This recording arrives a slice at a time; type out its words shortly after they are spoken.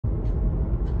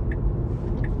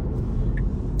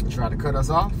tried to cut us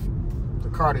off. The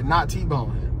car did not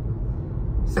T-bone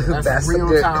him. So that's a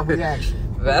real-time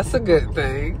reaction. That's a good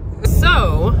thing.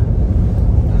 So,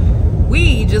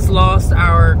 we just lost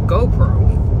our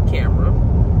GoPro camera.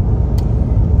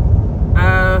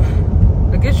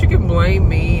 I guess you can blame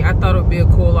me. I thought it would be a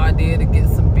cool idea to get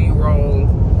some B-roll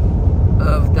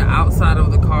of the outside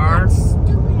of the car.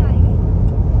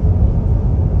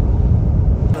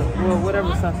 Well,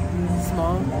 whatever size.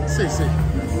 Small? Sí, sí.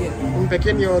 Yeah. Un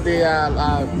pequeño de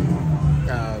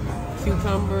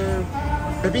Cucumber.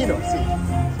 pepino, sí.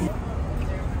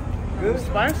 Good.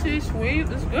 Spicy, sweet,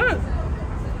 it's good.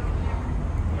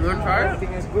 You want to try it?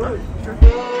 Everything is good.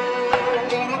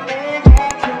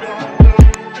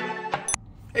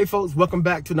 Hey folks, welcome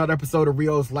back to another episode of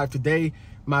Rio's Life Today.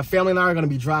 My family and I are going to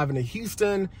be driving to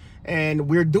Houston, and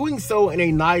we're doing so in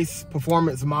a nice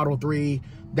performance Model 3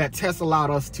 that Tesla allowed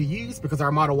us to use because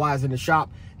our Model Y is in the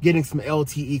shop getting some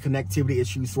LTE connectivity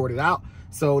issues sorted out.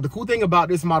 So the cool thing about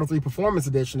this Model 3 Performance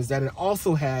Edition is that it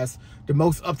also has the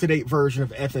most up-to-date version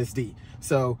of FSD.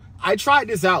 So I tried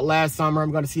this out last summer.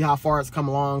 I'm going to see how far it's come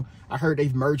along. I heard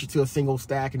they've merged it to a single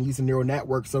stack and using neural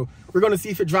network. So we're going to see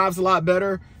if it drives a lot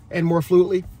better and more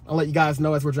fluidly. I'll let you guys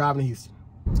know as we're driving to Houston.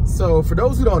 So for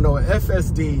those who don't know,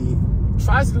 FSD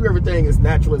tries to do everything as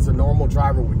natural as a normal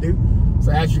driver would do.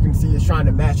 So as you can see, it's trying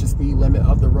to match the speed limit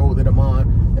of the road that I'm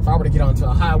on. If I were to get onto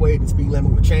a highway, the speed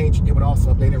limit would change. It would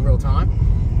also update in real time.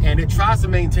 And it tries to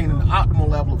maintain an optimal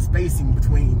level of spacing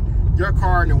between your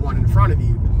car and the one in front of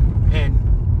you.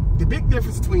 And the big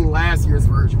difference between last year's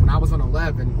version, when I was on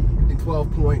 11 and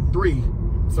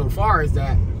 12.3 so far, is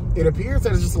that it appears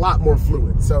that it's just a lot more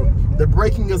fluid. So the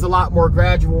braking is a lot more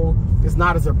gradual. It's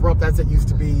not as abrupt as it used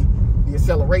to be. The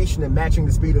acceleration and matching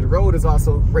the speed of the road is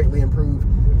also greatly improved.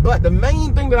 But the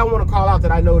main thing that I want to call out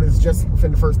that I noticed just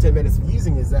within the first 10 minutes of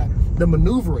using is that the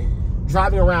maneuvering,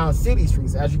 driving around city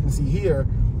streets, as you can see here,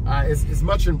 is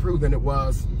much improved than it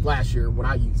was last year when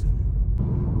I used it.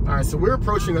 All right, so we're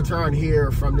approaching a turn here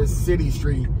from this city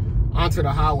street onto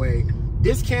the highway.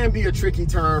 This can be a tricky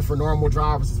turn for normal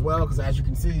drivers as well, because as you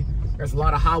can see, there's a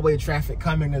lot of highway traffic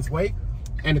coming this way.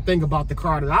 And the thing about the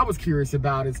car that I was curious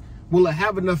about is, will it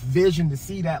have enough vision to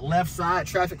see that left side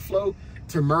traffic flow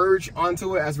to merge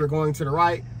onto it as we're going to the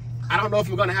right? I don't know if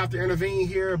we're gonna have to intervene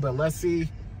here, but let's see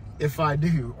if I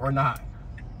do or not.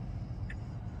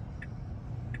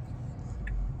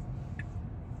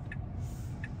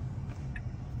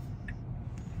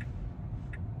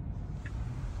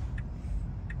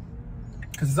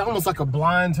 Because it's almost like a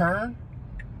blind turn,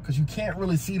 because you can't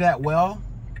really see that well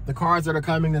the cars that are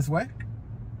coming this way.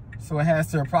 So it has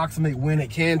to approximate when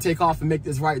it can take off and make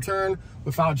this right turn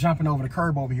without jumping over the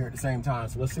curb over here at the same time.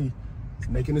 So let's see. It's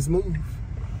making this move.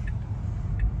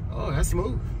 Oh, that's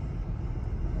smooth.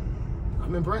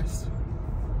 I'm impressed.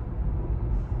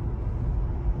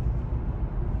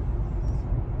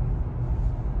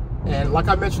 And like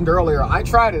I mentioned earlier, I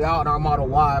tried it out in our Model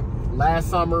Y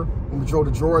last summer when we drove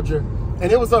to Georgia,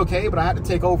 and it was okay, but I had to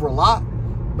take over a lot.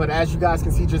 But as you guys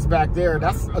can see just back there,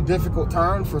 that's a difficult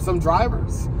turn for some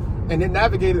drivers. And it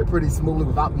navigated it pretty smoothly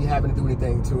without me having to do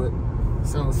anything to it.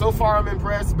 So far I'm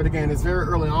impressed, but again, it's very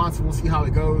early on, so we'll see how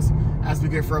it goes as we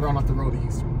get further on off the road to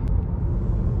Houston.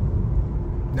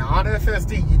 Now on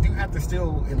FSD, you do have to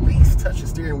still at least touch the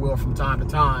steering wheel from time to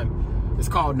time. It's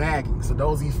called nagging, so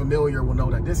those of you familiar will know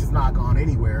that this has not gone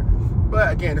anywhere. But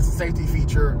again, it's a safety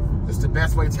feature. It's the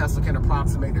best way Tesla can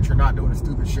approximate that you're not doing a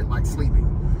stupid shit like sleeping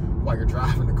while you're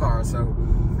driving the car. So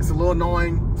it's a little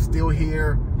annoying, still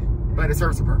here, but it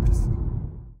serves a purpose.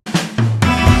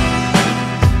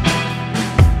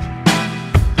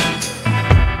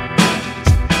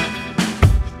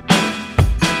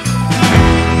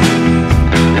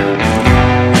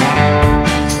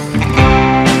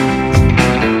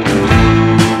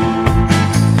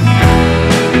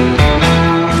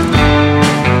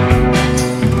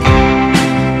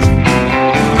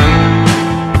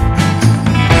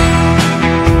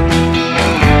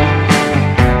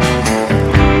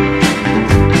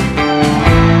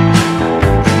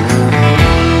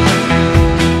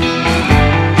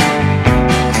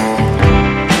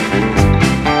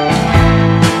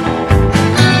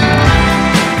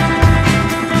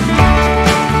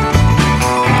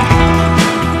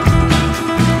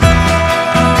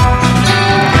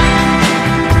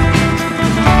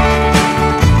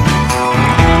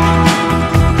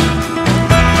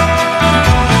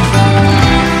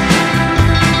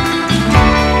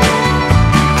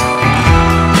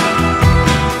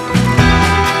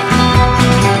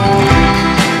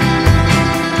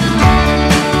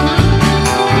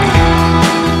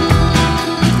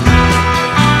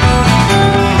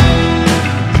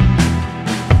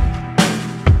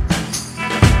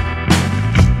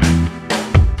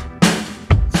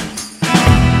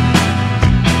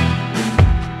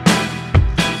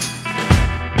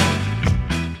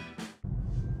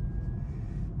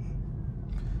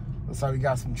 Looks like we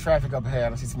got some traffic up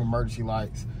ahead. I see some emergency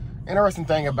lights. Interesting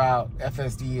thing about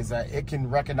FSD is that it can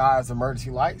recognize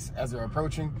emergency lights as they're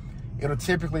approaching. It'll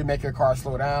typically make your car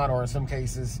slow down, or in some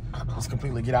cases, just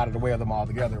completely get out of the way of them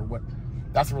altogether.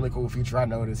 That's a really cool feature I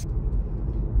noticed.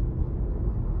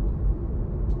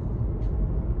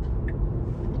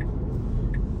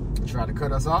 Tried to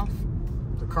cut us off.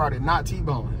 The car did not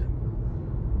T-bone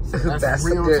him. So that's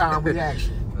real-time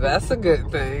reaction. That's a good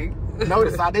thing.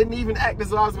 Notice I didn't even act as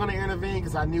though I was going to intervene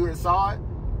because I knew it saw it,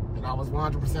 and I was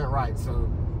 100% right. So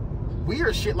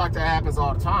weird shit like that happens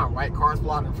all the time, right? Cars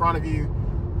pull out in front of you,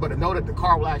 but to know that the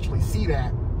car will actually see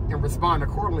that and respond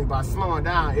accordingly by slowing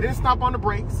down. It didn't stop on the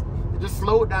brakes. It just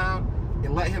slowed down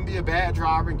and let him be a bad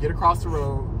driver and get across the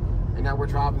road, and now we're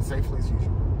driving safely as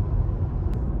usual.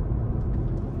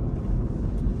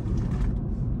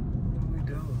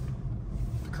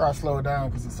 Car slowed down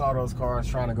because it saw those cars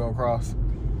trying to go across.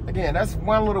 Again, that's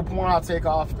one little point I'll take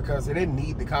off because it didn't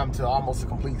need to come to almost a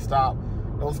complete stop.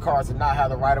 Those cars did not have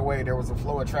the right of way. There was a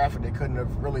flow of traffic. They couldn't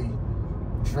have really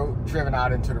driven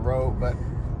out into the road. But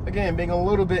again, being a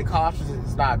little bit cautious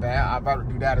is not bad. I'd rather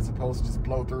do that as opposed to just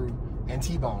blow through and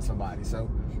T-bone somebody. So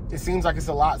it seems like it's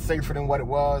a lot safer than what it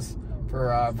was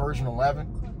for version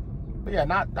 11. But yeah,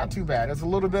 not too bad. There's a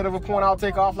little bit of a point I'll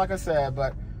take off, like I said,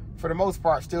 but for the most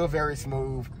part, still very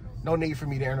smooth. No need for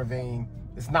me to intervene.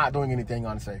 It's not doing anything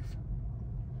unsafe.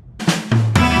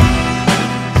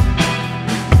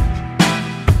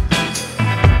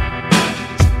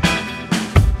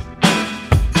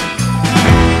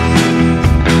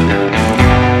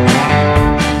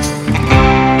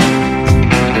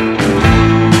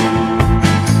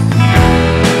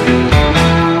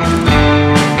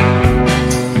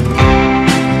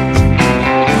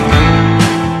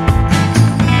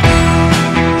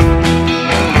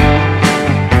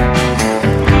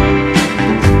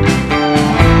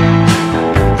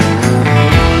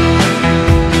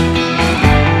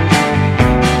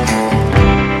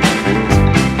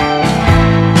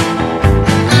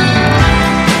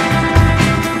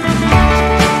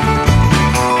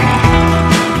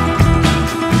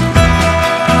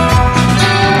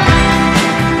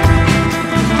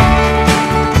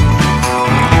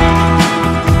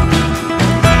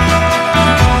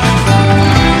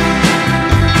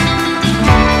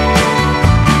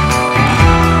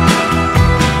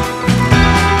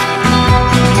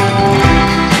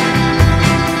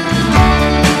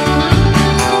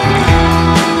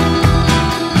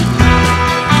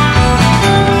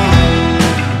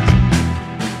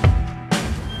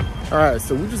 All right,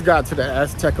 so we just got to the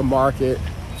Azteca Market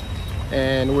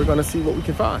and we're gonna see what we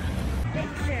can find.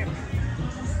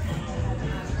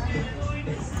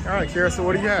 All right, Kara, so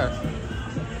what do you have?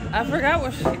 I forgot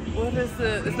what is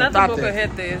the, it's not the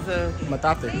mocajete, it's a...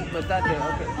 Matate. Matate,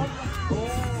 okay. Oh.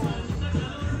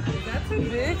 Is that too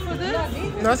big for this?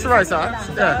 No, that's the right size.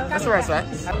 Yeah, that's the right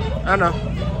size. I know.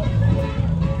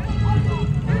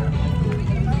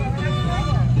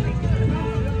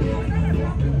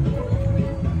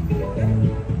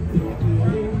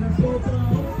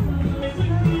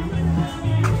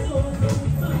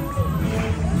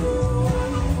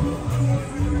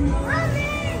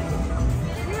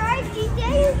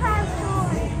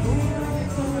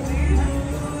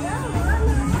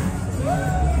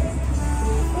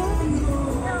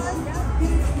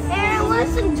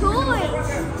 Some toys.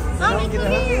 Mommy,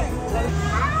 come here.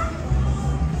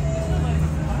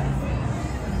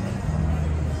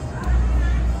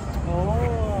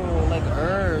 Oh, like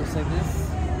herbs. Like this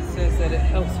says that it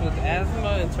helps with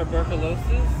asthma and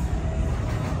tuberculosis.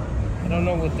 I don't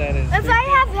know what that is. If I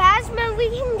have asthma, we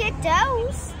can get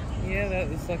those. Yeah, that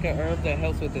is like an herb that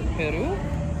helps with it. Peru?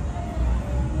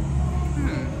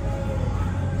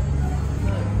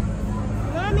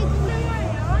 Mommy, come here.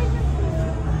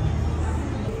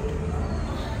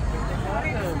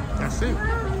 That's it. You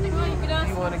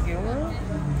want to get one?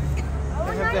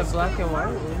 They have that black and white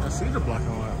one. I see the black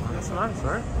and white one. That's nice,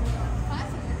 right?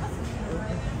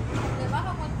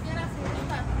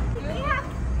 We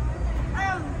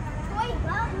have toy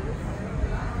buttons.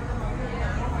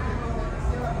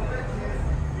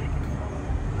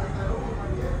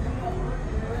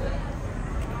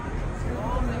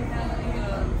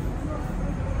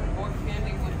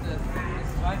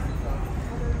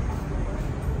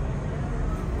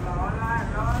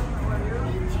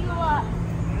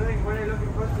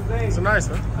 It's a nice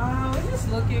one. We're just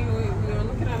looking. We were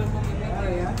looking at a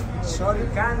movie. Sorry,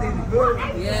 candy is good.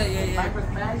 Yeah.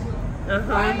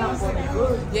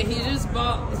 Yeah, he just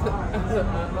bought.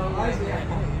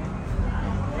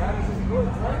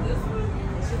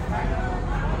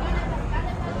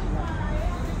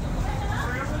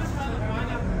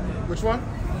 Which one?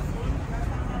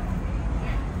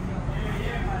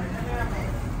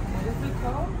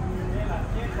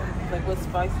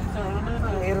 spicy something on that?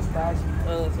 A little spicy.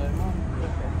 Oh, that's right.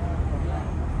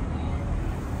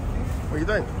 What do you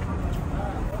think?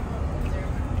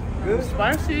 Good.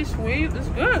 Spicy, sweet. It's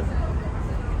good.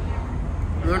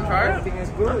 You want to try I it? think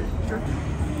it's good. Sure.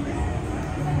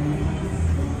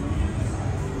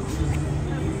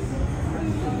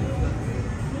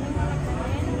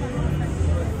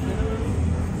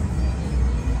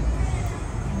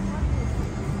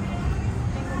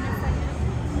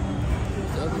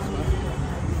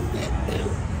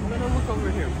 Look over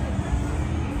here.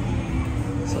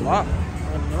 It's a lot. I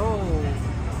know.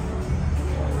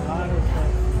 A lot of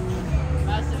stuff.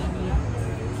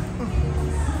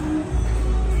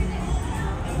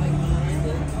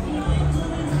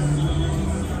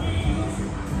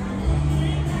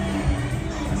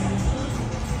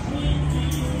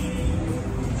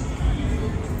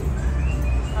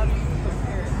 How do you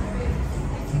compare it?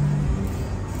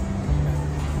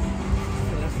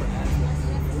 Okay, that's for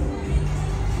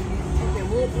okay,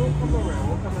 we'll come around.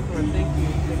 We'll come around. Thank you.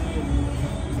 Thank you.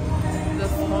 The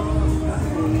small.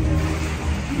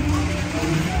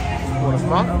 ¿Por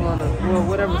small? I wanna, well,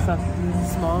 whatever size.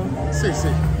 Small. Sí,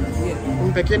 sí. Yeah.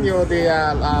 Un pequeño de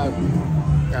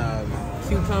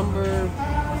Cucumber.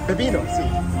 pepino, sí.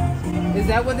 Is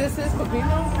that what this is?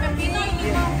 Pepino? Pepino,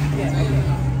 Yeah.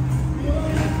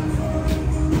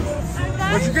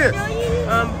 What'd you get?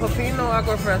 Pepino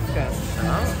agua fresca.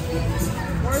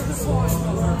 Where's the toy?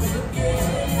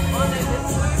 On it this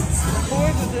way? The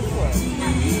toys are this way.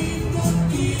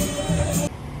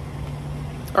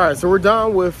 All right, so we're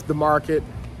done with the market,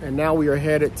 and now we are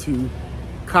headed to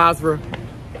Cosver.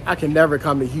 I can never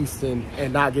come to Houston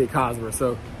and not get Cosver,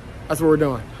 so that's what we're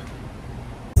doing.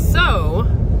 So,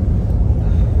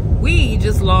 we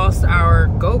just lost our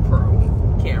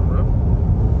GoPro camera.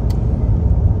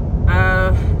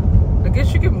 I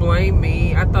guess you can blame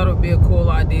me. I thought it would be a cool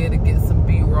idea to get some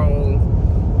B-roll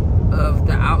of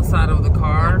the outside of the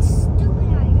car. Stupid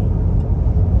idea.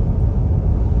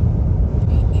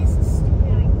 It is a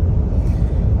stupid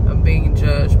idea. I'm being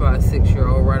judged by a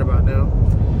 6-year-old right about now.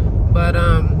 But,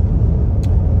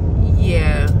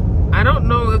 yeah. I don't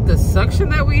know if the suction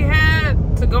that we had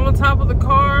to go on top of the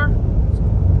car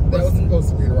That was supposed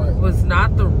to be the right one. was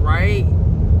not the right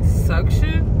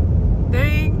suction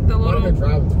thing. The I've little been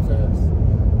driving too fast.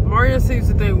 Mario seems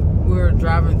to think we're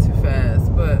driving too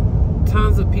fast, but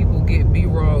tons of people get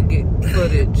B-roll, get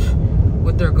footage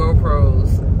with their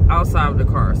GoPros outside of the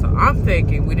car. So I'm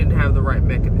thinking we didn't have the right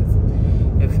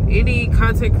mechanism. If any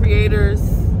content creators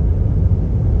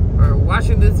are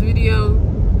watching this video,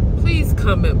 please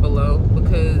comment below,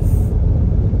 because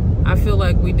I feel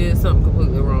like we did something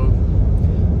completely wrong.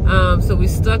 So we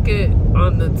stuck it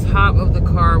on the top of the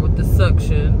car with the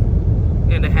suction,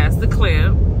 and it has the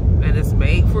clamp, and it's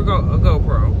made for a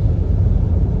GoPro.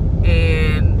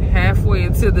 And halfway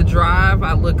into the drive,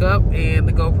 I look up and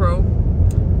the GoPro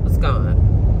was gone.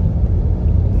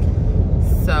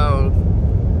 So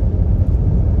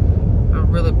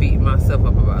I'm really beating myself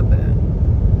up about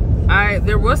that.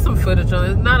 There was some footage on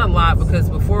it, not a lot, because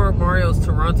before Mario's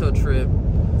Toronto trip,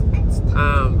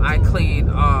 I cleaned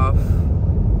off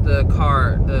the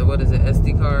card, what is it,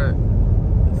 SD card?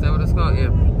 Is that what it's called?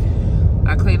 Yeah.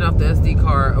 I cleaned off the SD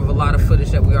card of a lot of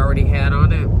footage that we already had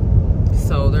on it.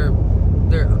 So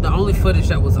the only footage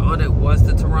that was on it was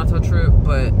the Toronto trip,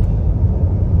 but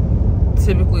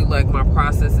typically, like, my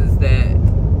process is that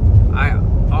I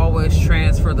always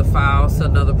transfer the files to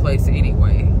another place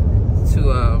anyway,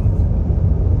 to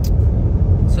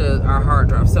our hard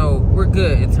drive. So we're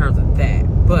good in terms of that,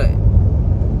 but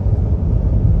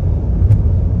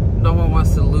no one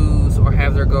wants to lose or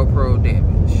have their GoPro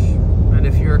damaged. And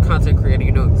if you're a content creator,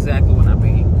 you know exactly what I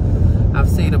mean. I've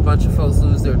seen a bunch of folks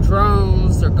lose their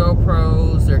drones, their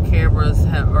GoPros, their cameras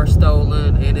are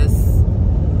stolen, and it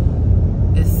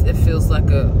feels like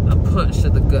a punch to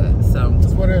the gut. So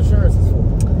That's what insurance is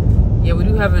for. yeah, we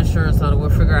do have insurance on it. We'll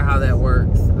figure out how that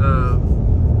works.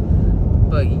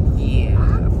 But yeah,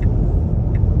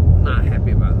 not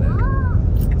happy about that.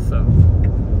 So.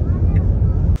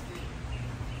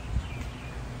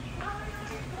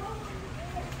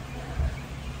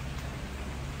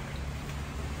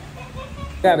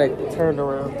 Got it turned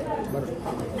around.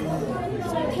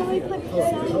 So can we put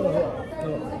this on?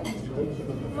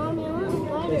 Mommy, I want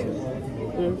butter.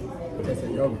 That's a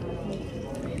yogurt.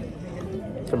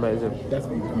 It's amazing. That's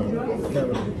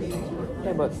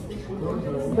Hey, but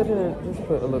put it in, just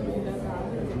put a little bit.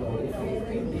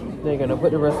 There you go. Now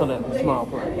put the rest on that small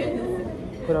plate.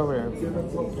 Put over there.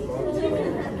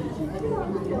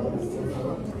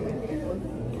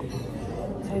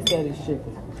 Taste Daddy's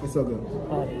chicken. It's so good.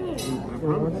 I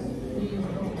promise.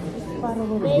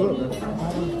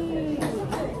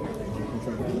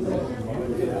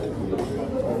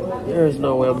 There is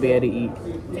no way I'll be able to eat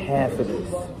half of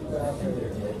this.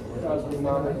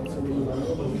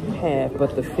 Half,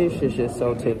 but the fish is just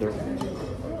so tender.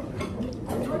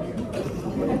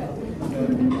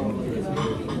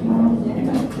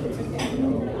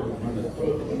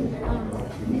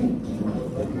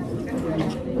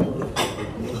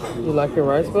 You like your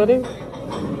rice, buddy?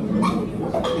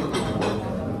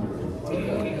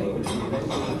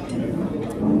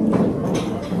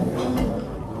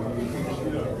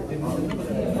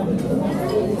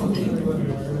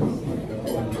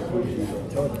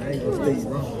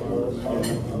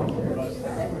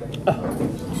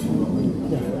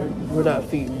 We're not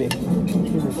feeding big. Come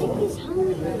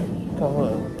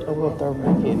on. I'm gonna throw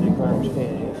my kid in the garbage can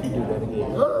if you do that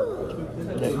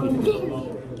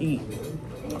again. Eat.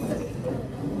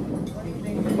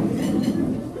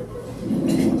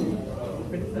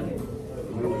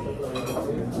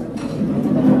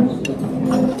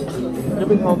 Let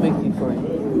me hold Mickey for you.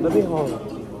 Let me hold him.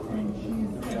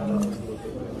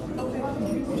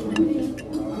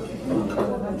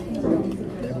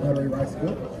 That buttery rice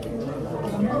good.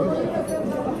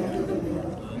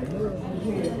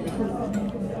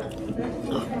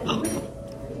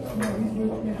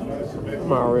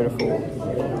 I'm already full.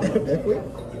 That quick?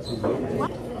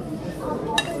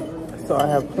 So I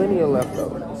have plenty of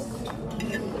leftovers.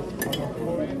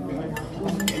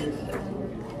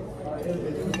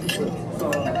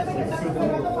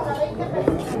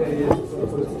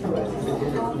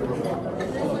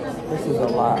 This is a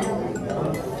lot.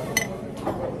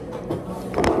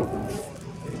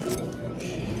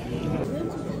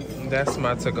 That's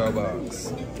my to-go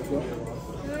box.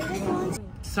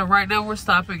 So right now we're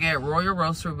stopping at Royal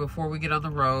Roastery before we get on the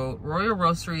road. Royal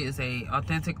Roastery is a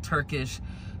authentic Turkish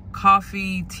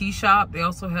coffee tea shop. They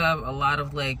also have a lot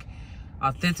of like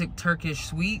authentic Turkish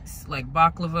sweets like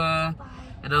baklava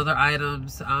and other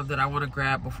items that I want to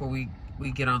grab before we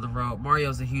get on the road.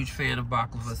 Mario's a huge fan of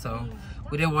baklava, so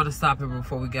we didn't want to stop him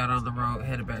before we got on the road,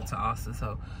 headed back to Austin.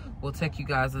 So we'll take you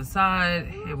guys inside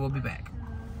and we'll be back.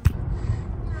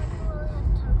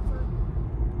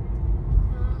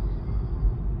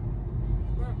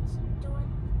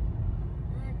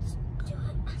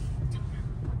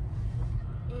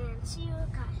 See you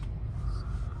guys.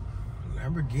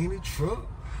 Lamborghini truck.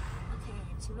 Okay,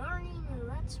 it's morning and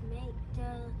let's make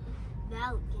the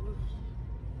balcony.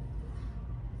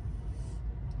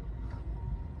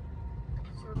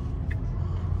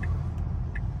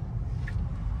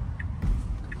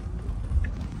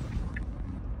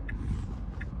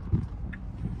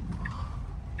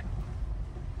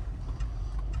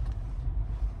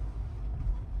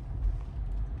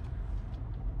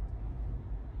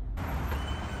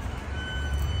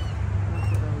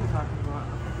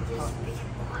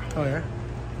 Oh yeah.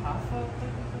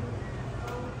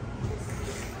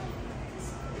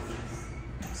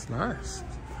 It's nice.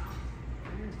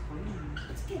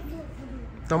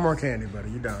 No more candy, buddy.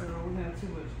 You done. We have too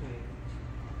much cake.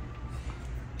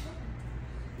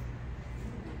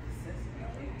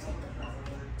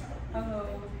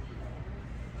 Hello.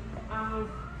 I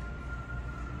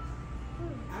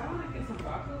want to get some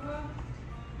baklava.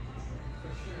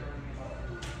 For sure.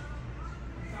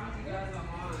 I found you guys online.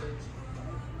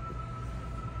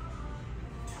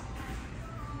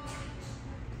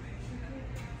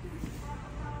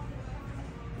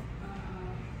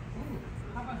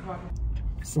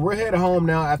 So we're headed home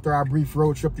now after our brief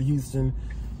road trip to Houston.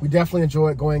 We definitely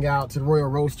enjoyed going out to the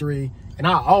Royal Roastery, and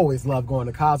I always love going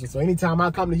to Cosler. So anytime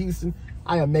I come to Houston,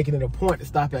 I am making it a point to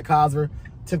stop at Cosler.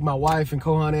 Took my wife and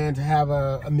Kohan in to have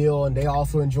a meal, and they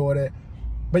also enjoyed it.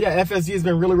 But yeah, FSD has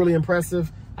been really, really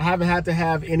impressive. I haven't had to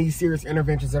have any serious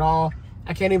interventions at all.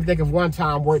 I can't even think of one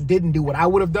time where it didn't do what I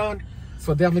would have done.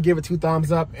 So definitely give it 2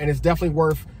 thumbs up, and it's definitely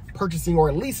worth purchasing or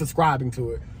at least subscribing to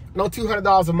it. I know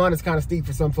 $200 a month is kind of steep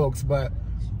for some folks, but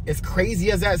as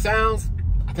crazy as that sounds,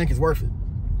 I think it's worth it.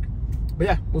 But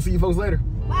yeah, we'll see you folks later.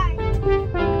 Bye.